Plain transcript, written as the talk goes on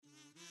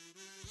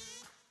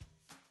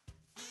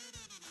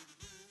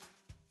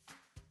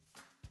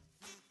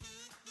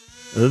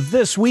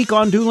This week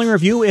on Dueling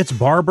Review, it's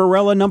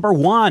Barbarella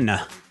 #1.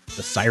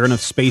 The Siren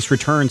of Space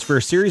returns for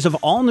a series of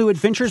all-new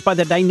adventures by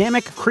the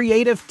dynamic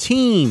creative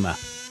team.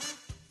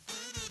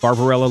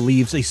 Barbarella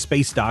leaves a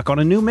space dock on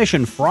a new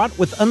mission fraught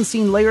with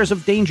unseen layers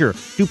of danger,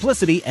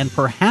 duplicity, and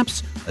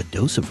perhaps a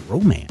dose of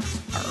romance.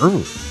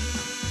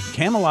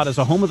 Camelot is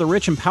a home of the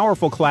rich and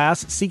powerful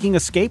class seeking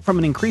escape from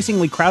an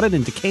increasingly crowded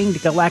and decaying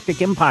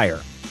galactic empire.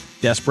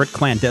 Desperate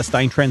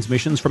clandestine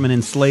transmissions from an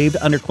enslaved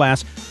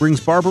underclass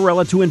brings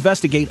Barbarella to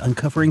investigate,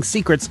 uncovering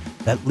secrets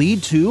that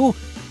lead to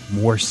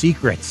more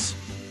secrets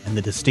and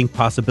the distinct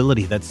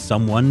possibility that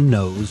someone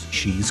knows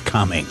she's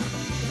coming.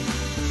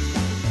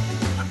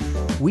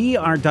 We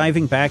are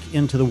diving back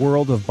into the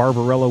world of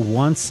Barbarella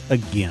once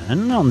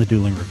again on the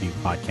Dueling Review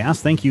podcast.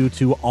 Thank you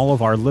to all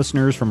of our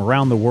listeners from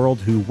around the world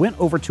who went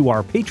over to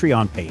our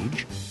Patreon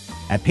page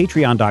at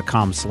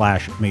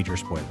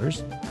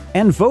patreon.com/majorspoilers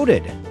and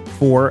voted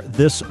for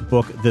this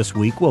book this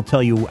week. We'll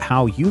tell you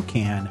how you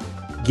can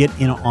get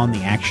in on the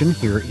action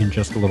here in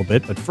just a little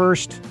bit. But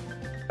first,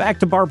 back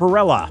to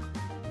Barbarella.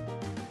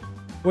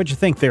 What'd you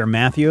think there,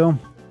 Matthew?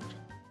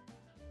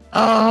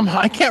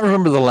 I can't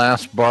remember the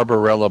last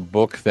Barbarella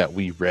book that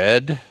we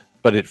read,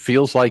 but it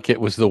feels like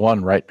it was the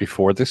one right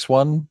before this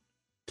one.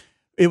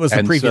 It was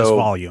the previous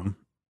volume,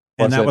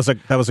 and that was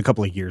a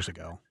couple of years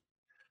ago.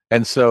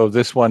 And so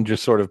this one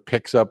just sort of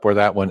picks up where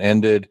that one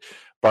ended.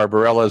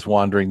 Barbarella's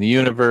wandering the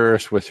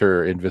universe with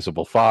her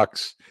invisible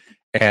fox,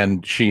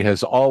 and she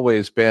has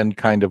always been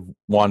kind of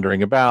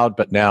wandering about,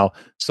 but now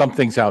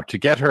something's out to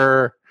get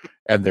her,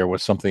 and there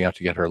was something out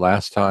to get her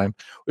last time.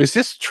 Is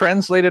this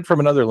translated from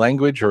another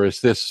language, or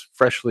is this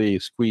freshly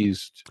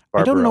squeezed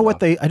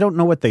Barbarella? I don't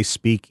know what they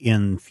speak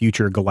in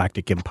future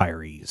Galactic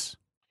Empires.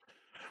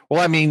 Well,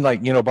 I mean,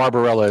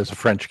 Barbarella is a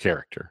French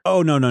character.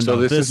 Oh, no. So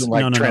this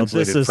isn't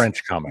translated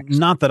French comics.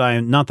 Not that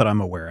I'm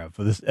aware of.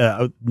 This,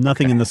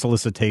 nothing in the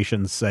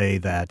solicitations say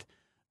that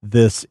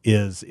this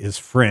is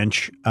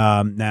French.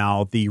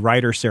 Now, the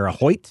writer, Sarah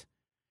Hoyt,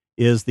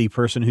 is the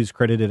person who's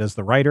credited as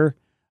the writer.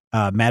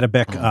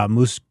 Madabek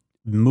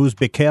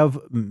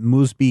Musbikov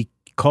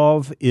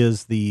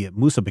is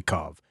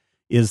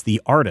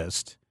the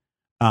artist.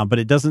 But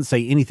it doesn't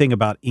say anything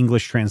about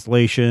English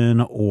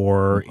translation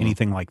or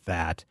anything like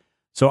that.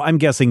 So I'm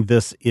guessing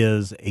this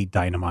is a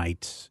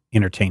Dynamite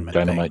Entertainment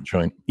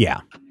joint. Yeah.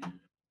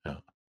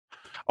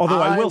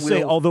 Although I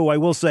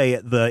will say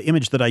the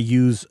image that I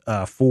use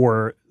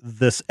for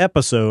this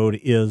episode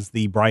is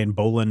the Brian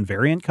Boland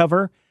variant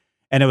cover.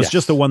 And it was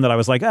just the one that I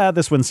was like,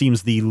 this one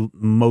seems the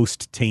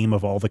most tame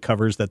of all the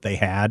covers that they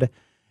had.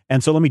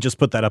 And so let me just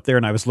put that up there.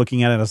 And I was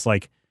looking at it, and I was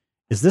like,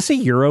 is this a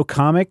Euro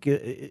comic?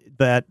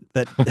 That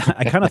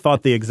I kind of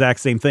thought the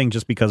exact same thing,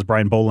 just because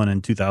Brian Boland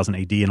in 2000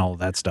 AD and all of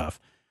that stuff.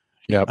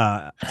 Yep.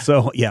 I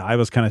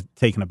was kind of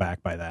taken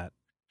aback by that.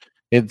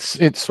 It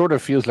sort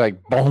of feels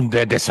like bande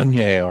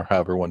dessinée, or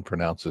however one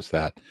pronounces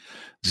that.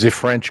 The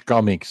French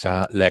comics,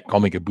 la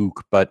comic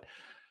book. But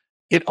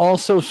it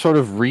also sort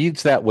of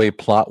reads that way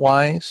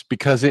plot-wise,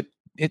 because it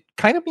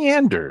kind of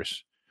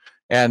meanders.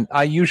 And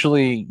I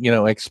usually,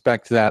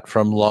 expect that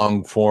from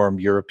long-form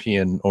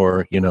European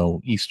or,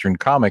 Eastern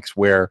comics,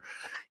 where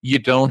you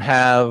don't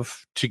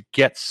have to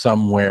get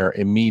somewhere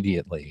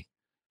immediately.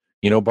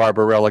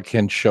 Barbarella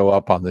can show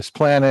up on this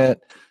planet,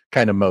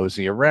 kind of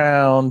mosey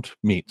around,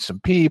 meet some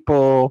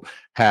people,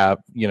 have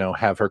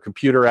her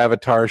computer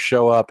avatar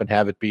show up and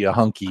have it be a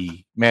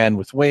hunky man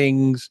with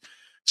wings,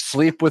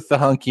 sleep with the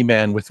hunky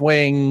man with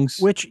wings.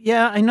 Which,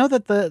 I know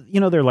that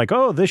they're like,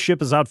 oh, this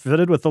ship is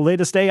outfitted with the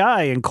latest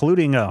AI,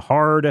 including a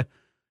hard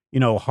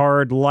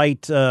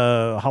light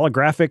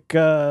holographic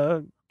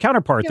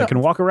counterpart that can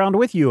walk around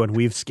with you, and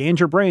we've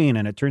scanned your brain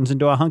and it turns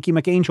into a hunky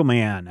McAngel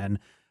man. And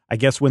I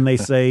guess when they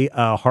say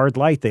hard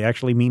light, they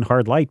actually mean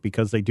hard light,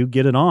 because they do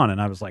get it on.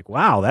 And I was like,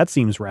 wow, that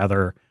seems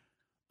rather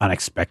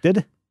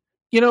unexpected.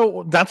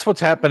 That's what's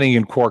happening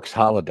in Quark's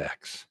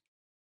holodecks.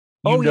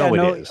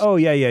 It is. Oh,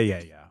 yeah.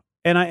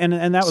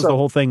 And that was the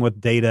whole thing with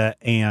Data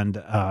and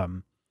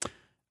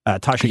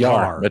Tasha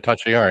Yar.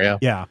 Tasha Yar, yeah.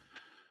 Yeah.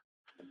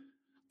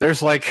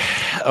 There's it's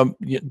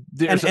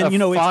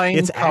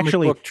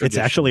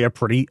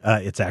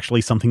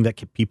actually something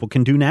that people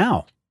can do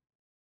now.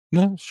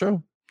 No, it's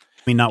true.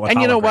 I mean, not with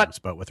holograms,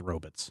 but with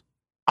robots.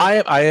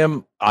 I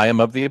am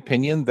of the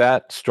opinion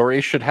that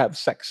stories should have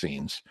sex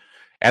scenes,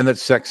 and that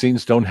sex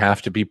scenes don't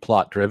have to be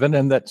plot driven,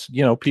 and that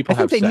people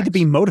have sex. They need to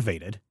be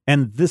motivated,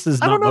 and this is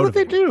not. I don't know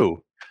motivated. that they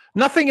do.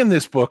 Nothing in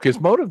this book is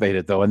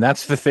motivated, though, and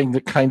that's the thing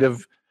that kind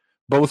of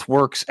both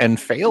works and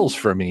fails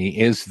for me,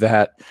 is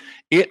that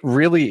it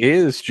really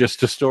is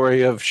just a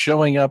story of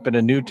showing up in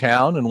a new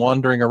town and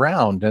wandering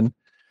around. And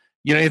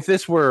if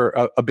this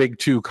were a Big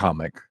Two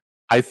comic,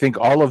 I think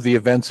all of the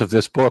events of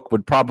this book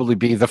would probably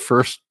be the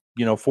first,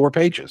 4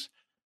 pages,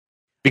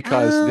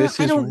 because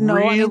this is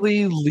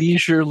really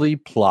leisurely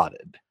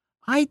plotted.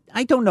 I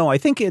don't know. I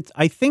think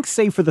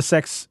save for the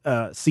sex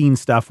scene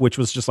stuff, which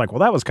was just like, well,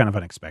 that was kind of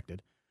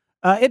unexpected.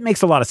 It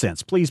makes a lot of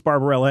sense. Please,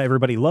 Barbarella,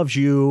 everybody loves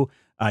you.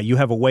 You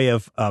have a way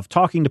of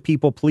talking to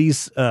people.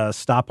 Please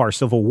stop our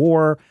civil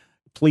war.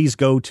 please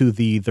go to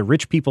the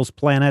rich people's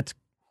planet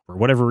for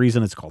whatever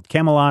reason. It's called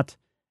Camelot.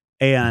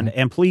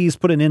 And please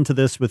put an end to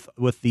this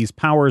with these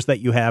powers that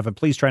you have, and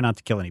please try not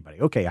to kill anybody.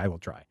 Okay, I will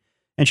try.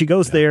 And she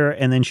goes there,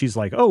 and then she's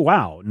like, oh,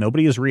 wow,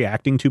 nobody is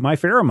reacting to my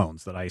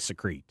pheromones that I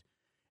secrete.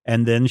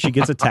 And then she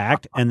gets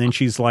attacked, and then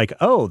she's like,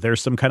 oh,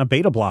 there's some kind of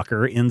beta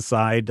blocker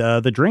inside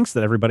the drinks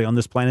that everybody on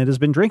this planet has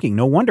been drinking.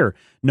 No wonder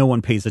no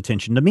one pays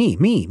attention to me.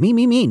 Me.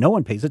 No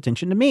one pays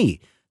attention to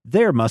me.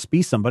 There must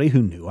be somebody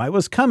who knew I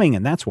was coming,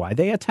 and that's why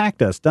they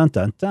attacked us. Dun,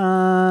 dun,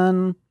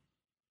 dun.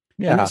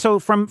 Yeah. And so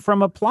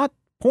from a plot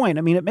point,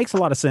 I mean, it makes a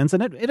lot of sense,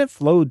 and it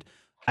flowed,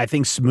 I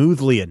think,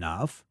 smoothly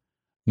enough.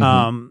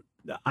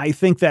 I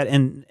think that,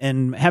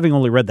 and having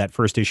only read that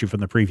first issue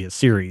from the previous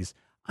series,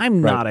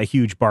 I'm not a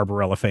huge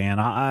Barbarella fan.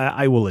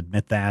 I will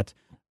admit that.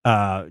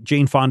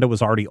 Jane Fonda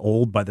was already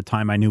old by the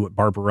time I knew what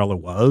Barbarella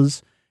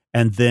was,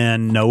 and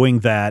then knowing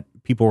that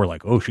people were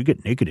like, "Oh, she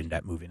get naked in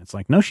that movie," and it's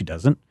like, no, she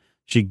doesn't.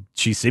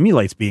 She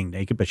simulates being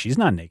naked, but she's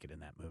not naked in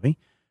that movie.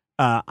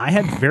 I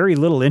had very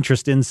little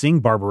interest in seeing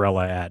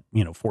Barbarella at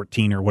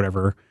 14 or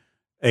whatever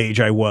age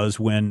I was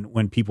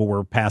when people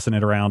were passing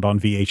it around on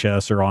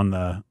VHS or on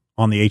the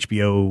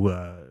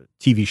HBO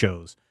TV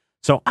shows.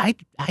 So I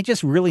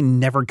just really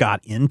never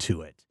got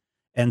into it.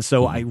 And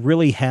so I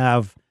really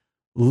have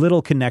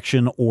little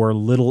connection or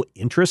little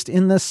interest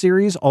in this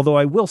series. Although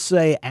I will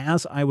say,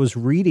 as I was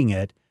reading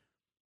it,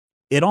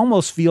 it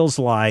almost feels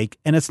like,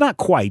 and it's not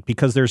quite,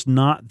 because there's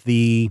not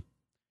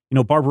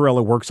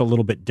Barbarella works a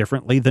little bit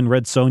differently than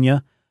Red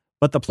Sonja,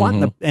 but the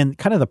plot and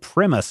kind of the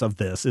premise of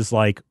this is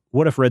like,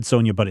 what if Red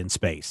Sonja but in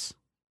space?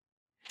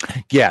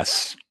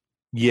 Yes,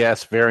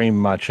 very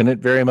much. And it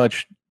very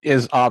much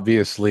is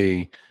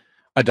obviously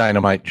a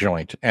dynamite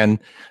joint. And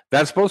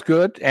that's both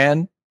good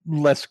and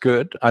less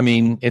good. I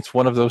mean, it's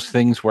one of those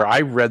things where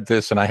I read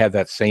this and I had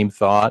that same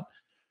thought,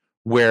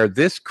 where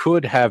this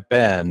could have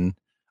been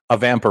a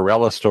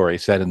Vampirella story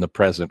set in the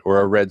present, or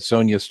a Red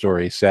Sonja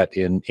story set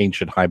in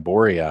ancient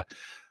Hyboria.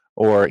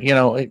 Or,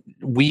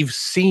 we've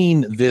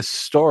seen this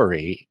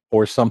story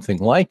or something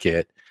like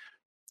it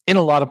in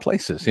a lot of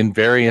places, in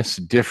various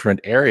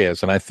different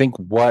areas. And I think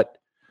what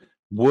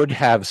would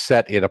have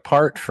set it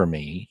apart for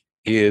me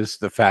is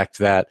the fact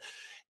that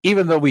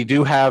even though we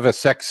do have a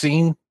sex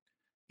scene,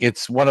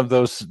 it's one of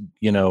those,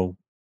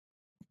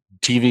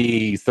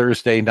 TV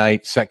Thursday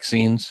night sex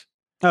scenes.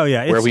 Oh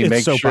yeah, where we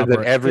make sure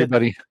that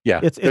everybody,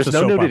 there's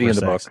no nudity in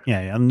the book.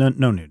 Yeah, no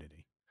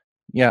nudity.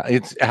 Yeah,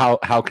 it's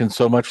how can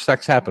so much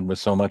sex happen with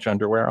so much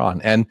underwear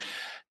on? And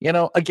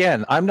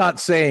again, I'm not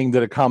saying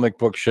that a comic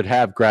book should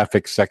have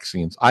graphic sex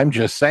scenes. I'm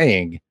just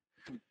saying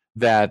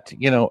that,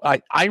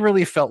 I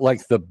really felt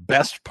like the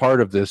best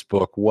part of this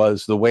book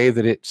was the way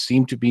that it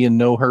seemed to be in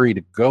no hurry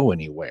to go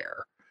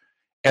anywhere.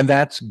 And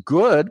that's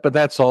good, but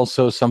that's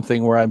also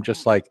something where I'm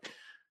just like,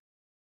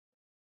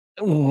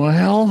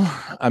 well,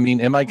 I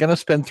mean, am I going to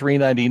spend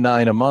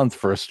 $3.99 a month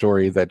for a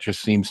story that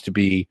just seems to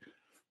be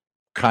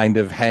kind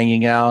of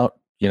hanging out,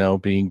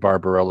 being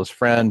Barbarella's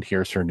friend?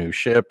 Here's her new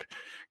ship.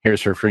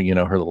 Here's her, her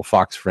little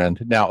fox friend.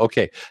 Now,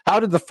 okay, how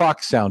did the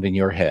fox sound in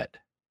your head?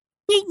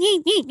 And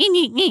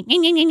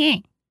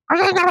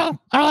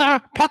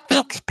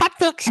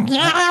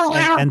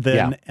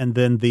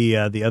then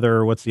the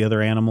other, what's the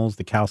other animals?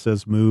 The cow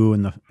says moo,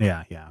 and the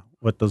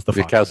What does the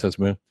fox cow says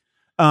moo?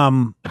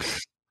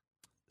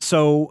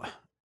 So,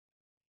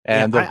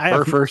 and the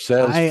burfer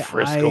says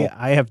Frisco.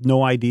 I have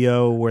no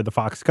idea where the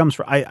fox comes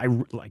from. I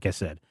like I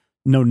said,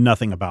 know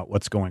nothing about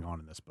what's going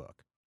on in this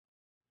book,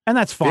 and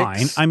that's fine.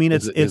 Fix I mean,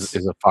 is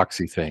a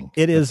foxy thing.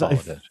 It is a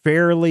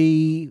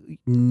fairly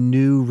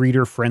new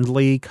reader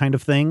friendly kind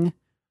of thing.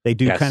 They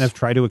do kind of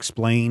try to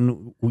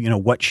explain,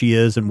 what she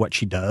is and what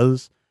she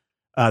does.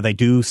 They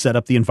do set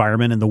up the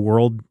environment and the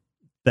world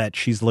that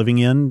she's living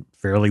in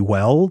fairly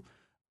well.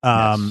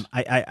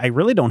 I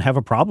really don't have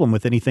a problem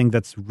with anything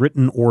that's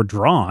written or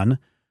drawn.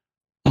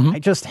 I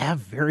just have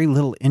very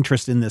little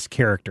interest in this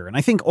character. And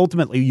I think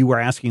ultimately you were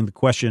asking the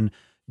question,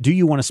 do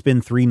you want to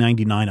spend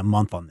 $3.99 a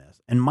month on this?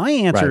 And my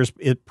answer is,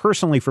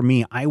 personally for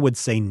me, I would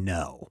say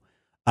no.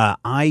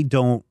 I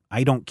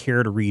don't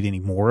care to read any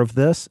more of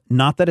this.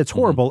 Not that it's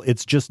horrible.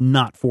 It's just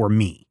not for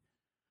me.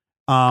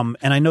 And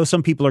I know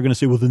some people are going to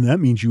say, well, then that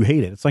means you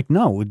hate it. It's like,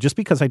 no, just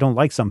because I don't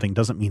like something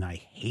doesn't mean I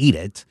hate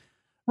it.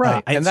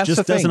 Right. And it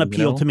just doesn't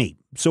appeal to me.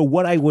 So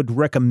what I would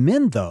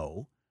recommend,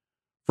 though,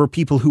 for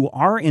people who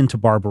are into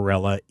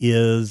Barbarella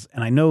is,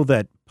 and I know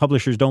that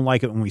publishers don't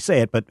like it when we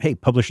say it, but hey,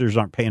 publishers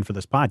aren't paying for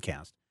this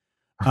podcast.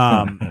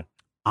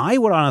 I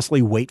would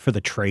honestly wait for the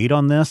trade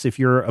on this if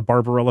you're a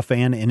Barbarella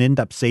fan, and end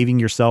up saving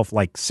yourself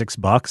like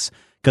 $6,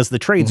 because the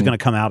trade's going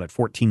to come out at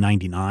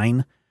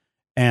 $14.99.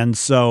 And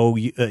so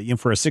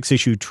for a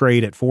 6-issue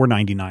trade at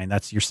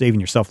 $4.99, you're saving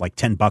yourself like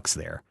 $10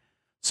 there.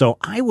 So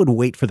I would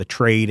wait for the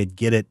trade and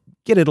get it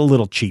a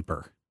little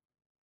cheaper.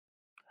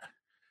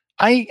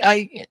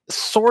 I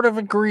sort of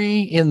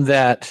agree in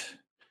that,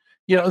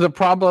 the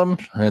problem,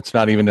 it's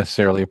not even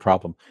necessarily a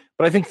problem,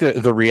 but I think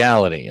the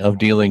reality of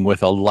dealing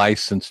with a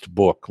licensed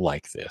book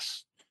like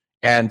this,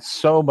 and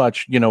so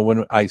much,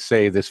 when I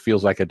say this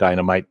feels like a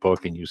dynamite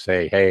book, and you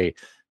say, hey,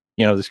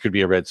 this could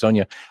be a Red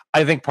Sonja.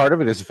 I think part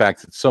of it is the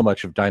fact that so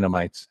much of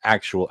Dynamite's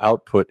actual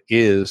output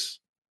is,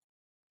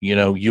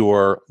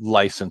 your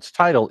licensed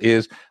title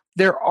is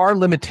there are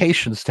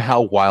limitations to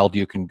how wild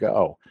you can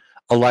go.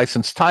 A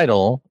licensed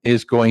title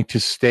is going to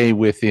stay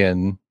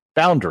within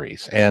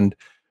boundaries. And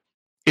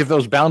if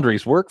those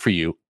boundaries work for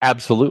you,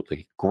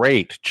 absolutely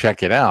great.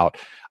 Check it out.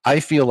 I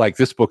feel like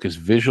this book is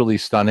visually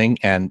stunning,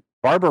 and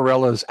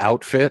Barbarella's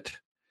outfit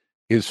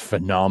is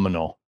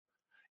phenomenal.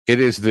 It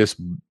is this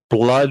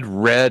blood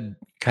red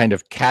kind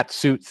of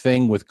catsuit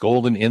thing with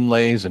golden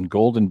inlays and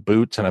golden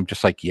boots. And I'm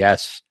just like,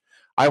 yes,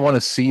 I want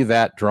to see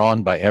that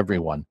drawn by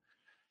everyone.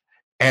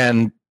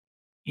 And,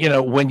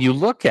 when you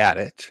look at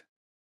it,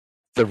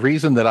 the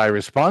reason that I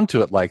respond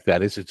to it like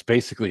that is it's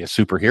basically a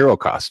superhero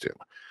costume.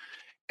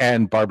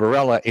 And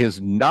Barbarella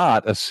is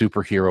not a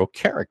superhero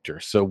character.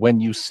 So when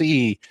you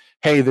see,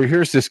 hey,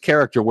 here's this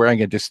character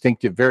wearing a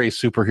distinctive, very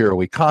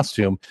superhero-y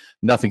costume,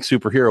 nothing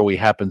superhero-y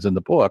happens in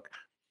the book,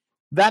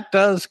 that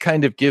does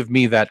kind of give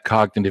me that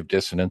cognitive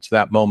dissonance,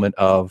 that moment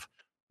of,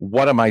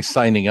 what am I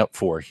signing up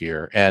for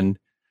here? And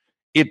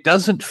it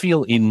doesn't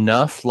feel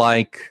enough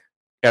like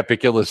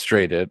Epic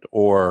Illustrated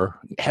or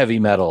Heavy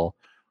Metal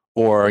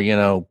or,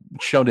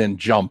 Shonen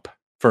Jump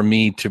for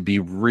me to be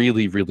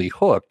really, really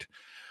hooked.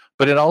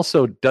 But it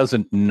also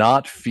doesn't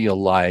not feel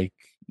like,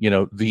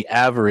 the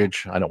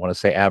average, I don't want to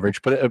say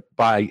average, but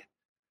by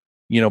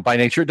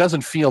nature, it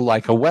doesn't feel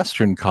like a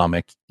Western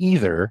comic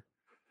either.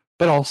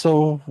 But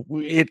also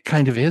it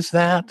kind of is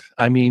that.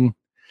 I mean,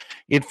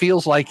 it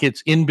feels like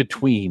it's in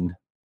between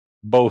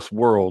both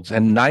worlds,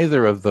 and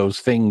neither of those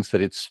things that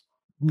it's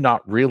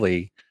not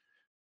really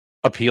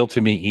appeal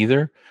to me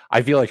either.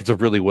 I feel like it's a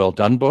really well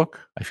done book.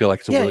 I feel like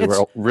it's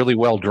a really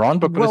well drawn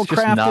book, but well it's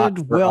just not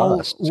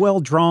crafted, well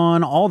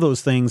drawn, all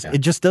those things. Yeah. It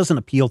just doesn't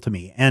appeal to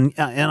me. And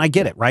I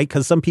get it, right?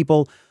 Because some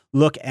people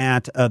look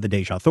at the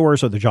Deja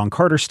Thors or the John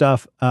Carter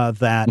stuff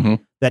that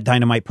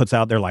Dynamite puts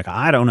out. They're like,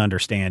 I don't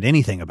understand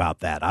anything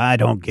about that. I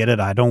don't get it.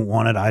 I don't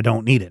want it. I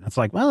don't need it. And it's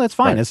like, well, that's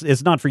fine. Right.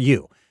 It's not for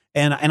you.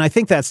 And I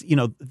think that's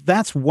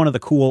one of the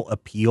cool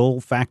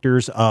appeal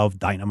factors of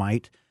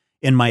Dynamite,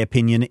 in my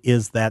opinion,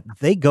 is that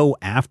they go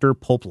after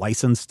pulp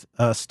licensed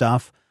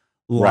stuff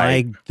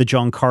like the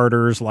John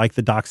Carters, like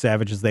the Doc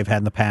Savages they've had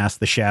in the past,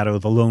 the Shadow,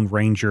 the Lone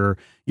Ranger,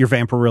 your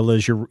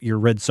Vampirillas, your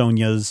Red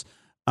Sonjas,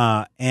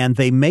 and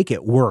they make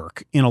it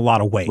work in a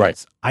lot of ways.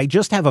 Right. I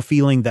just have a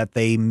feeling that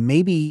they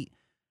maybe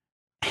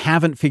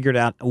haven't figured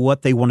out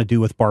what they want to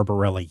do with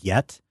Barbarella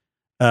yet.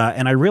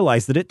 And I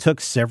realized that it took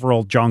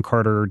several John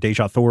Carter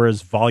Deja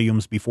Thors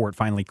volumes before it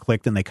finally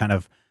clicked, and they kind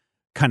of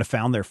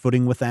found their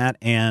footing with that.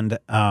 And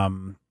I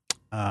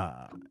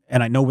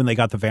know when they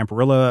got the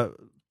Vampirilla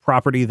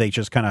property, they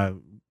just kind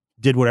of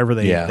did whatever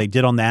they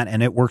did on that,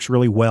 and it works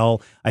really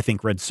well. I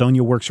think Red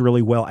Sonja works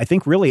really well. I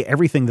think really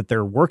everything that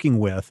they're working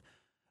with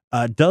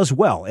does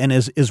well and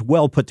is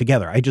well put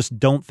together. I just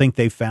don't think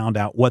they found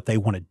out what they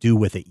want to do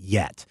with it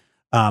yet.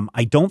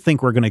 I don't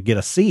think we're going to get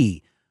to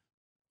see,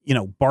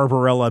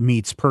 Barbarella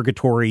meets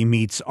Purgatory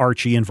meets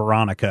Archie and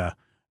Veronica,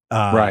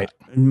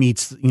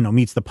 meets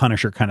the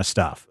Punisher kind of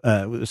stuff.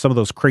 Some of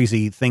those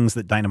crazy things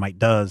that Dynamite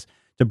does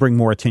to bring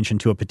more attention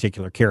to a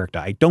particular character.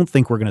 I don't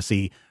think we're going to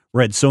see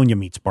Red Sonja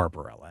meets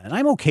Barbarella, and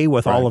I'm okay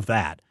with all of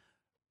that.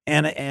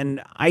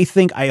 And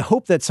I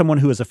hope that someone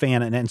who is a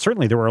fan, and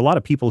certainly there were a lot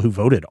of people who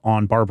voted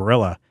on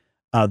Barbarella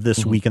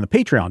this week in the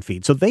Patreon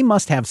feed, so they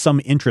must have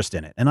some interest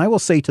in it. And I will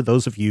say to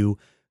those of you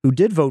who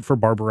did vote for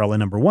Barbarella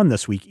 #1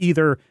 this week,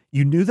 either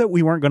you knew that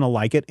we weren't going to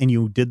like it and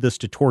you did this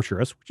to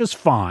torture us, which is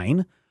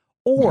fine,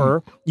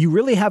 or you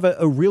really have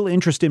a real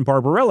interest in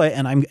Barbarella,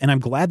 and I'm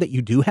glad that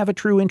you do have a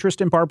true interest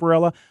in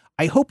Barbarella.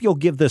 I hope you'll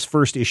give this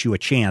first issue a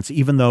chance,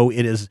 even though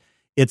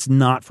it's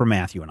not for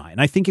Matthew and I.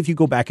 And I think if you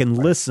go back and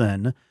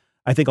listen,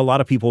 I think a lot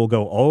of people will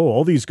go, oh,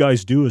 all these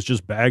guys do is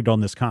just bagged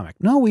on this comic.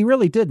 No, we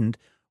really didn't.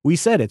 We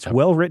said it's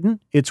well written,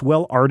 it's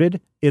well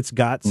arted, it's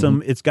got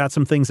some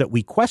things that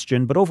we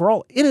question, but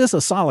overall, it is a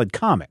solid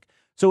comic.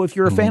 So if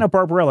you're a fan of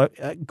Barbarella,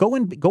 go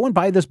and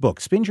buy this book.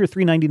 Spend your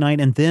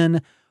 $3.99, and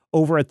then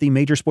over at the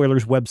Major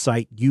Spoilers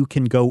website, you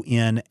can go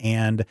in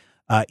and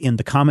in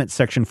the comment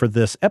section for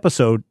this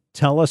episode,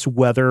 tell us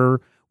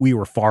whether we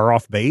were far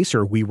off base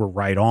or we were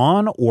right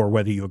on, or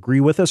whether you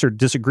agree with us or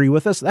disagree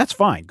with us. That's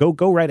fine.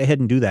 Go right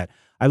ahead and do that.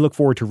 I look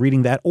forward to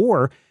reading that.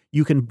 Or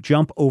you can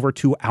jump over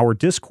to our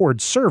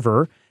Discord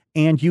server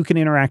and you can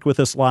interact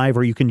with us live,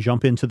 or you can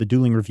jump into the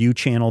Dueling Review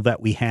channel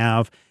that we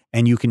have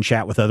and you can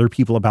chat with other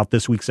people about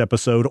this week's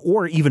episode.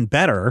 Or even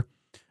better,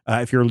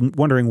 if you're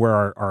wondering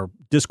where our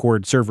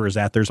Discord server is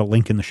at, there's a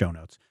link in the show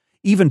notes.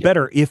 Even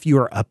better, if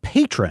you're a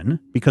patron,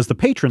 because the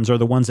patrons are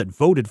the ones that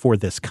voted for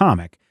this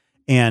comic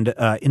and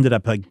ended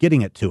up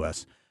getting it to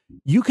us,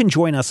 you can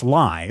join us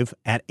live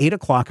at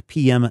 8:00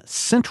 p.m.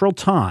 Central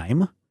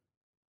Time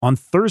on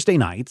Thursday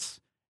nights,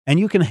 and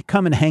you can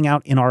come and hang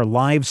out in our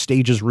live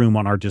stages room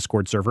on our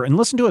Discord server and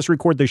listen to us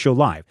record the show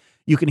live.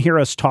 You can hear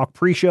us talk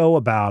pre-show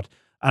about,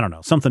 I don't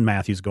know, something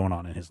Matthew's going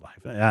on in his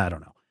life. I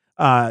don't know.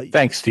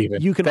 Thanks, Stephen.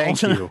 You can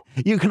Thank also, you.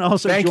 You can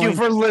also Thank join you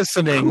for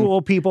listening.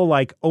 cool people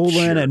like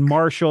Olin and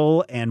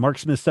Marshall and Mark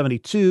Smith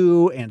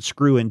 72 and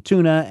Screw and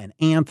Tuna and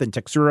Anth and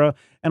Texura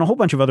and a whole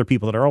bunch of other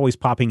people that are always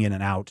popping in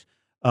and out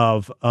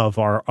of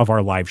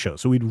our live show.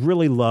 So we'd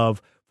really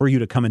love for you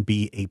to come and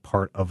be a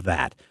part of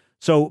that.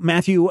 So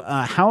Matthew,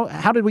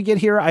 how did we get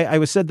here? I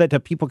was said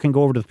that people can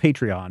go over to the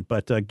Patreon,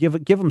 but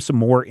give them some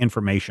more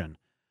information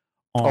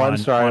on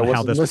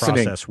how this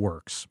process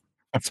works.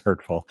 That's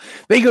hurtful.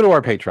 They go to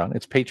our Patreon.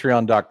 It's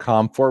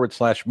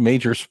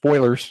patreon.com/major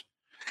spoilers.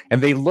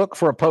 And they look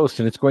for a post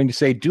and it's going to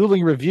say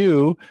dueling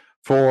review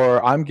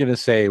for, I'm going to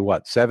say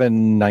what?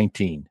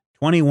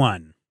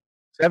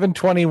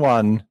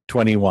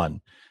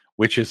 721,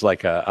 which is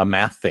like a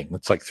math thing.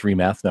 It's like 3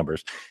 math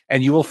numbers.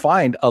 And you will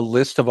find a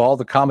list of all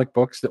the comic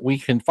books that we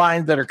can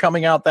find that are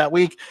coming out that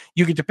week.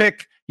 You get to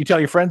pick. You tell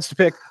your friends to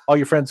pick. All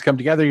your friends come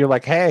together. You're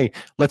like, hey,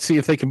 let's see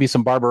if they can be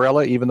some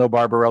Barbarella, even though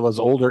Barbarella's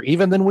older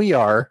even than we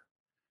are.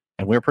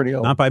 And we're pretty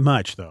old. Not by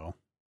much, though.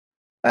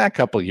 A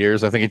couple of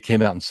years. I think it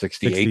came out in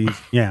 68.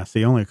 60s. Yeah,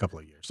 see, only a couple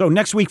of years. So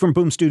next week from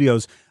Boom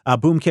Studios,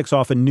 Boom kicks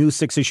off a new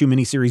 6-issue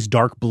miniseries,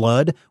 Dark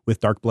Blood, with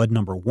Dark Blood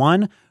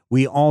 #1.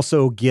 We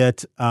also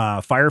get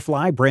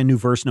Firefly, brand new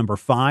verse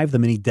 #5, The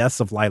Many Deaths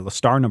of Lila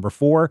Starr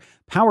 #4,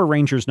 Power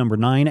Rangers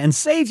 #9, and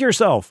Save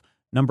Yourself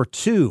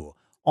 #2.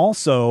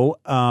 Also,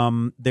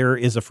 there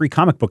is a free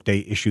comic book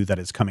day issue that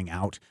is coming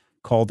out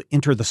called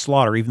Enter the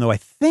Slaughter, even though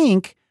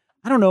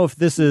I don't know if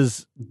this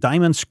is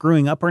Diamond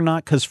screwing up or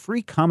not, because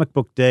free comic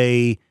book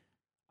day,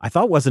 I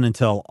thought wasn't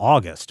until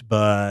August,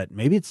 but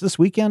maybe it's this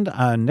weekend,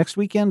 next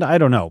weekend. I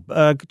don't know.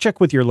 Check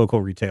with your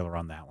local retailer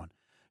on that one.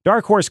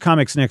 Dark Horse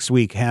Comics next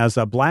week has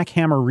Black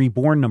Hammer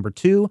Reborn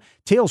 #2,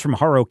 Tales from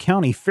Harrow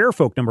County,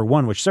 Fairfolk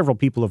 #1, which several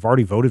people have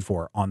already voted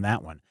for on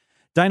that one.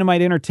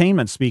 Dynamite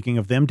Entertainment, speaking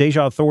of them,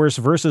 Deja Thors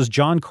versus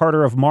John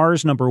Carter of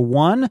Mars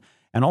 #1,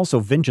 and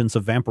also Vengeance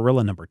of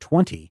Vampirilla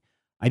 #20.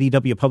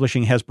 IDW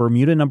Publishing has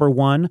Bermuda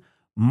 #1,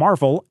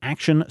 Marvel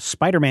Action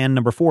Spider-Man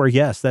 #4.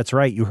 Yes, that's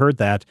right. You heard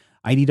that.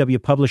 IDW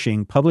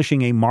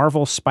publishing a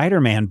Marvel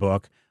Spider-Man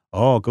book.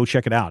 Oh, go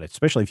check it out.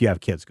 Especially if you have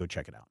kids, go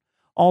check it out.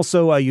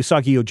 Also,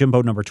 Usagi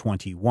Yojimbo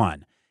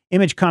 #21.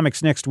 Image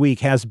Comics next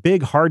week has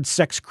Big Hard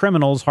Sex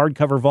Criminals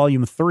hardcover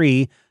volume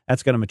 3.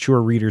 That's got a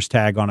mature reader's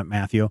tag on it,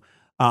 Matthew.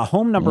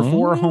 Home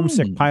 #4,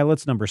 Homesick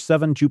Pilots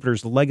 #7,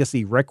 Jupiter's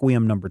Legacy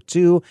Requiem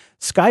 #2,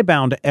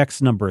 Skybound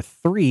X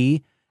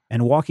 #3,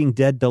 and Walking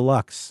Dead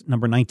Deluxe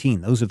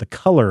 #19. Those are the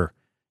color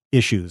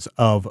issues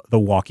of The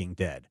Walking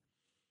Dead.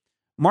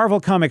 Marvel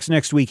Comics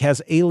next week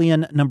has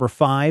Alien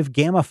 #5,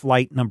 Gamma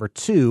Flight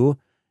 #2,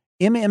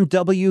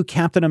 MMW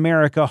Captain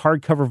America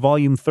hardcover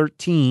volume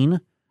 13.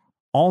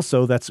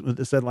 Also,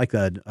 is that like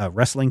a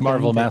wrestling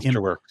Marvel thing?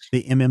 Masterworks.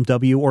 The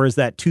MMW, or is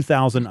that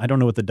 2000? I don't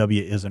know what the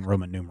W is in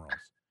Roman numerals.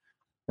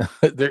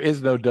 There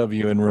is no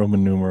W in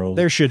Roman numerals.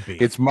 There should be.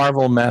 It's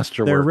Marvel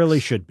Masterworks. There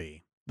really should be.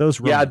 Those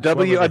Romans,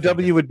 a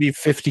W would be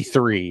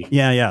 53.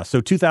 Yeah.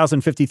 So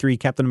 2053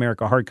 Captain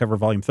America hardcover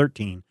volume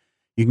 13.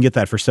 You can get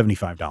that for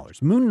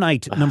 $75. Moon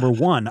Knight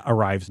 #1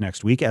 arrives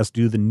next week, as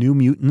do the New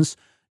Mutants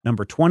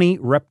 #20.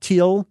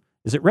 Reptile.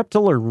 Is it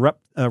Reptile or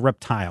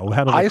Reptile?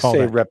 How do they call it?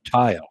 I say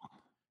Reptile.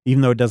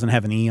 Even though it doesn't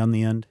have an E on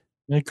the end?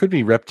 It could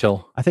be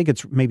Reptile. I think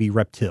it's maybe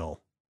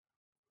Reptile.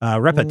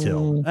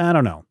 Reptile. I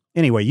don't know.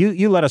 Anyway,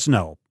 you let us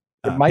know.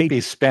 It might be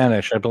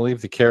Spanish. I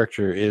believe the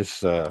character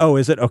is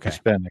is it? Okay.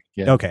 Hispanic.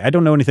 Yeah. Okay. I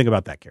don't know anything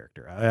about that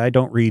character. I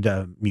don't read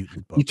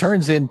mutant books. He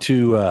turns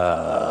into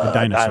a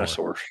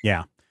dinosaur.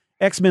 Yeah.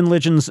 X-Men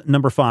Legends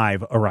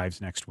 #5 arrives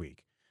next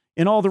week.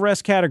 In all the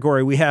rest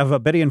category, we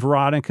have Betty and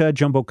Veronica,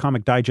 Jumbo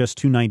Comic Digest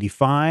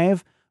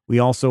 295. We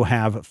also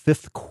have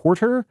Fifth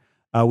Quarter.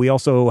 We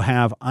also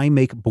have I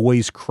Make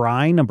Boys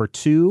Cry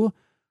 #2.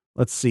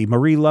 Let's see.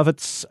 Marie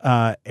Lovett's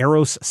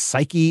Eros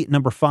Psyche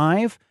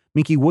 #5.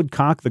 Minky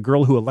Woodcock, The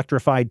Girl Who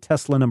Electrified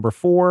Tesla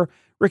 #4.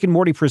 Rick and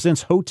Morty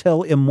presents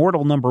Hotel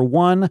Immortal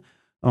 #1.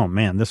 Oh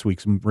man, this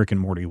week's Rick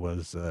and Morty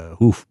was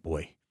oof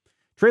boy.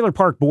 Trailer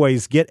Park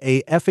Boys get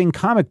a effing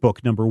comic book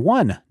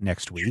 #1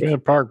 next week. Trailer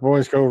Park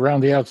Boys go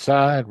around the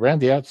outside.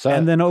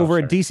 And then over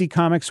at DC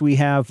Comics, we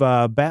have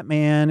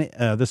Batman.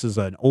 This is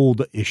an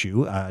old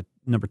issue,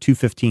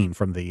 #215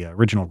 from the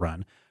original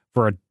run,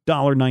 for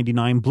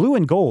 $1.99. Blue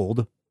and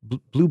Gold,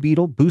 Blue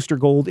Beetle, Booster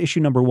Gold,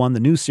 issue #1, the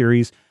new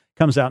series,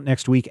 comes out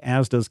next week,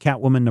 as does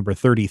Catwoman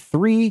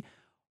 #33.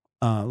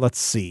 Let's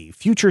see.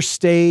 Future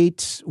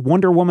State,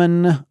 Wonder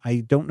Woman.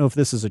 I don't know if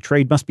this is a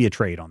trade. Must be a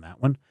trade on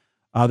that one.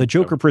 The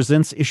Joker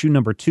Presents issue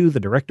 #2, the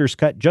Director's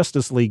Cut,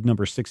 Justice League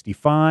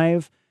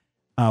 #65.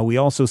 We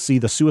also see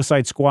the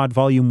Suicide Squad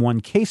Volume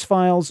 1 Case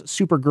Files,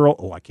 Supergirl.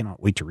 Oh, I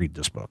cannot wait to read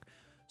this book.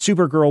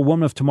 Supergirl,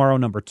 Woman of Tomorrow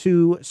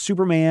 #2,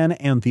 Superman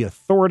and the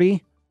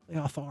Authority,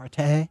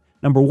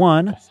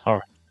 #1.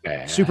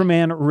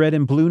 Superman Red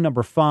and Blue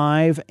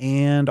 #5,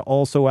 and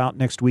also out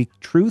next week,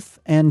 Truth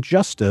and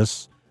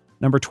Justice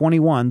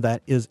 #21.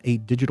 That is a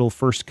digital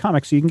first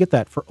comic, so you can get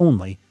that for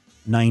only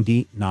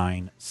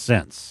 99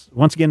 cents.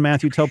 Once again,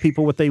 Matthew, tell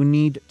people what they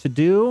need to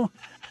do.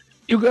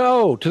 You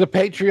go to the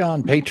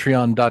Patreon,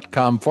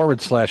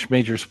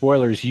 patreon.com/major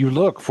spoilers. You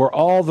look for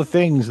all the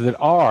things that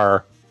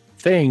are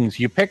things.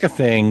 You pick a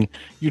thing,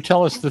 you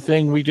tell us the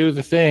thing, we do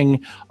the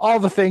thing. All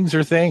the things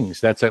are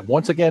things. That's it.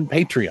 Once again,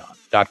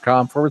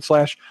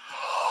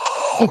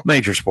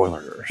 patreon.com/major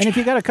spoilers. And if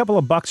you got a couple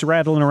of bucks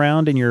rattling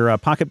around in your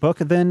pocketbook,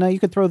 then you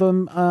could throw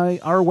them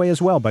our way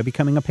as well by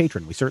becoming a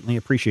patron. We certainly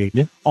appreciate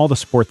all the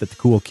support that the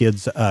cool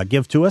kids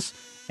give to us.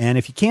 And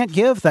if you can't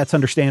give, that's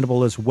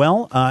understandable as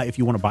well. If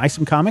you want to buy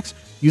some comics,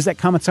 use that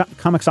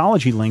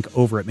Comixology link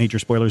over at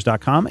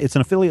majorspoilers.com. It's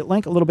an affiliate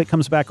link. A little bit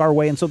comes back our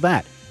way, and so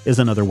that is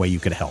another way you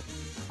could help.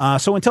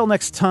 So until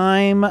next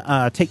time,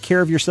 take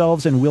care of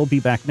yourselves, and we'll be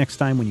back next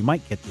time when you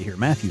might get to hear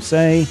Matthew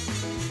say,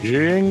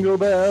 Jingle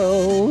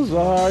bells,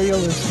 are you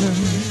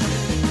listening?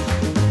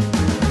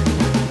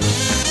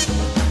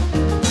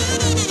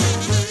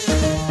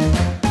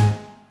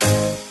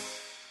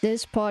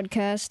 This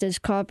podcast is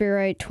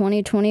copyright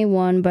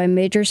 2021 by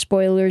Major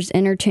Spoilers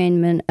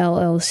Entertainment,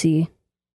 LLC.